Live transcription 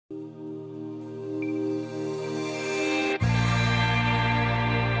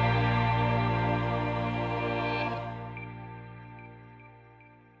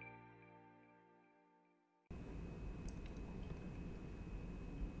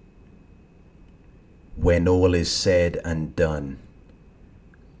When all is said and done,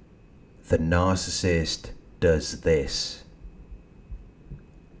 the narcissist does this.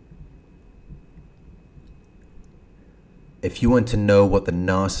 If you want to know what the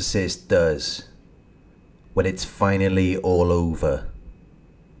narcissist does when it's finally all over,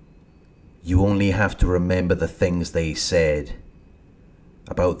 you only have to remember the things they said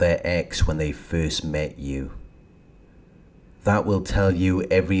about their ex when they first met you. That will tell you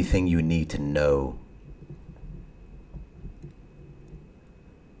everything you need to know.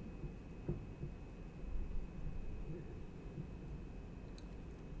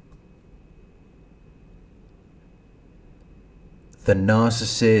 The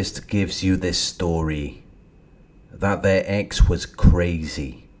narcissist gives you this story that their ex was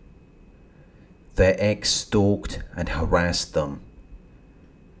crazy. Their ex stalked and harassed them.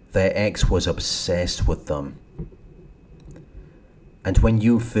 Their ex was obsessed with them. And when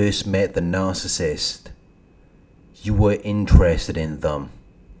you first met the narcissist, you were interested in them.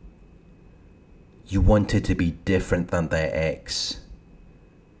 You wanted to be different than their ex.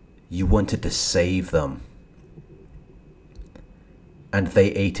 You wanted to save them. And they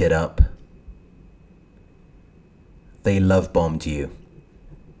ate it up. They love bombed you.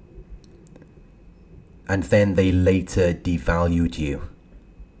 And then they later devalued you.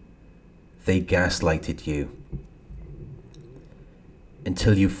 They gaslighted you.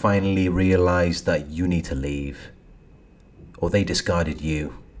 Until you finally realized that you need to leave. Or they discarded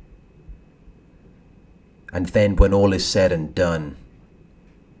you. And then when all is said and done,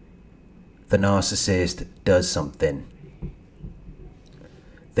 the narcissist does something.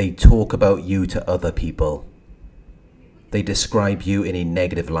 They talk about you to other people. They describe you in a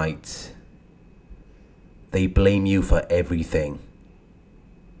negative light. They blame you for everything.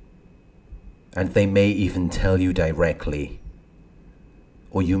 And they may even tell you directly,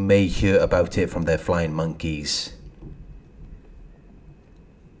 or you may hear about it from their flying monkeys.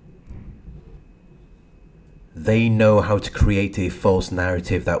 They know how to create a false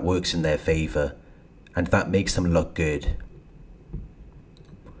narrative that works in their favor, and that makes them look good.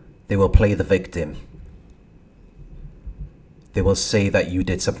 They will play the victim. They will say that you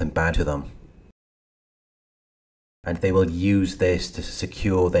did something bad to them. And they will use this to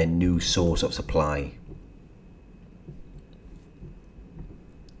secure their new source of supply.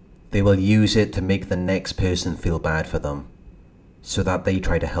 They will use it to make the next person feel bad for them, so that they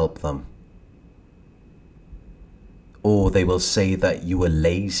try to help them. Or they will say that you were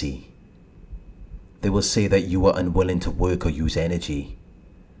lazy. They will say that you were unwilling to work or use energy.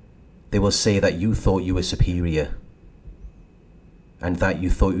 They will say that you thought you were superior, and that you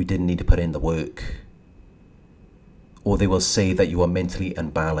thought you didn't need to put in the work. Or they will say that you are mentally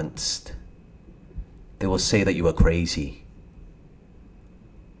unbalanced. They will say that you are crazy.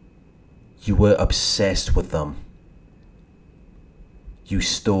 You were obsessed with them. You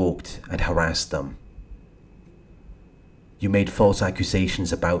stalked and harassed them. You made false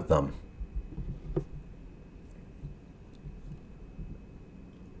accusations about them.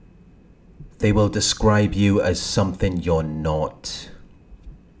 They will describe you as something you're not,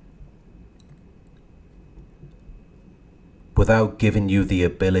 without giving you the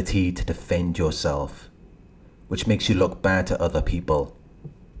ability to defend yourself, which makes you look bad to other people.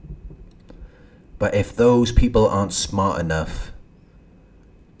 But if those people aren't smart enough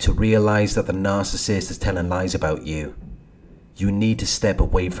to realize that the narcissist is telling lies about you, you need to step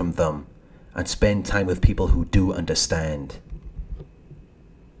away from them and spend time with people who do understand.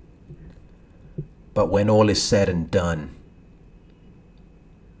 But when all is said and done,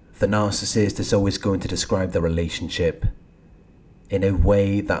 the narcissist is always going to describe the relationship in a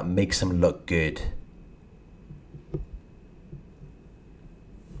way that makes them look good.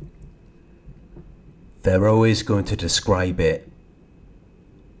 They're always going to describe it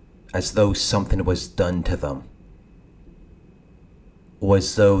as though something was done to them, or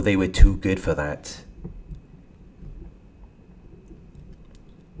as though they were too good for that.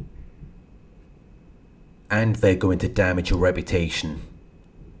 And they're going to damage your reputation.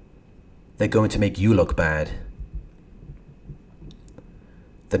 They're going to make you look bad.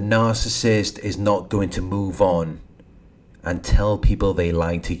 The narcissist is not going to move on and tell people they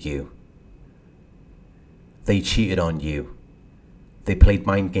lied to you. They cheated on you. They played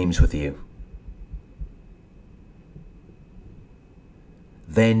mind games with you.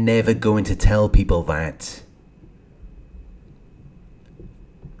 They're never going to tell people that.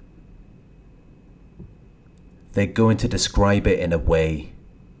 They're going to describe it in a way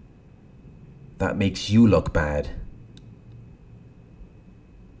that makes you look bad,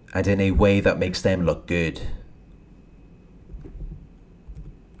 and in a way that makes them look good.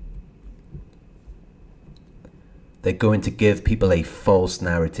 They're going to give people a false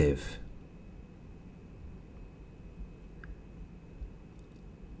narrative.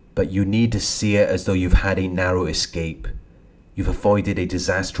 But you need to see it as though you've had a narrow escape. You've avoided a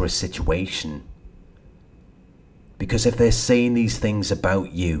disastrous situation. Because if they're saying these things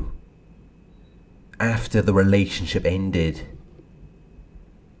about you after the relationship ended,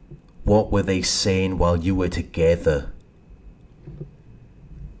 what were they saying while you were together?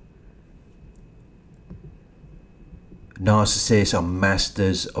 Narcissists are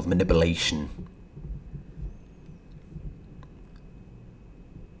masters of manipulation.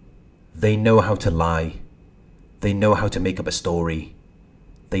 They know how to lie. They know how to make up a story.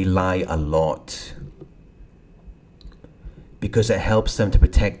 They lie a lot. Because it helps them to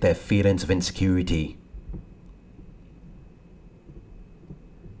protect their feelings of insecurity.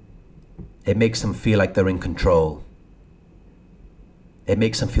 It makes them feel like they're in control. It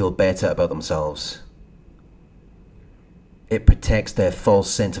makes them feel better about themselves. It protects their false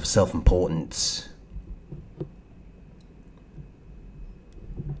sense of self-importance.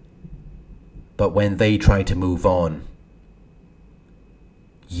 But when they try to move on,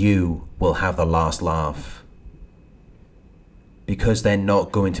 you will have the last laugh. Because they're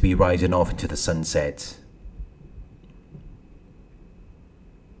not going to be riding off into the sunset.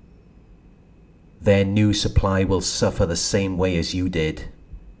 Their new supply will suffer the same way as you did.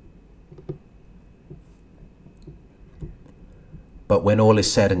 But when all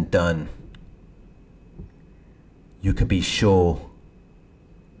is said and done, you can be sure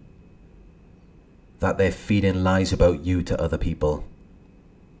that they're feeding lies about you to other people.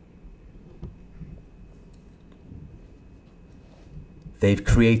 They've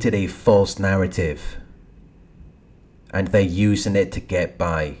created a false narrative, and they're using it to get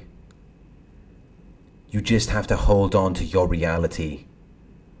by. You just have to hold on to your reality.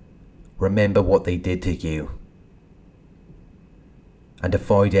 Remember what they did to you, and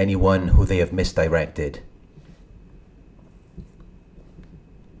avoid anyone who they have misdirected.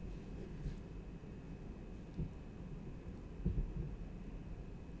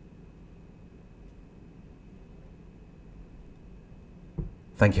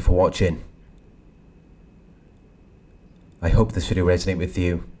 Thank you for watching. I hope this video resonated with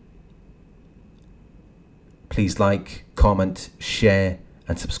you. Please like, comment, share,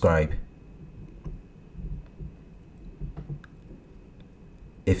 and subscribe.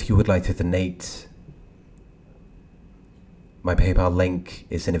 If you would like to donate, my PayPal link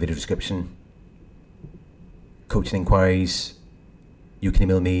is in the video description. Coaching inquiries, you can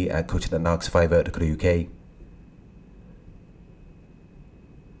email me at coaching@narcsurvivor.co.uk.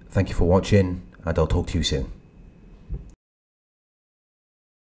 Thank you for watching, and I'll talk to you soon.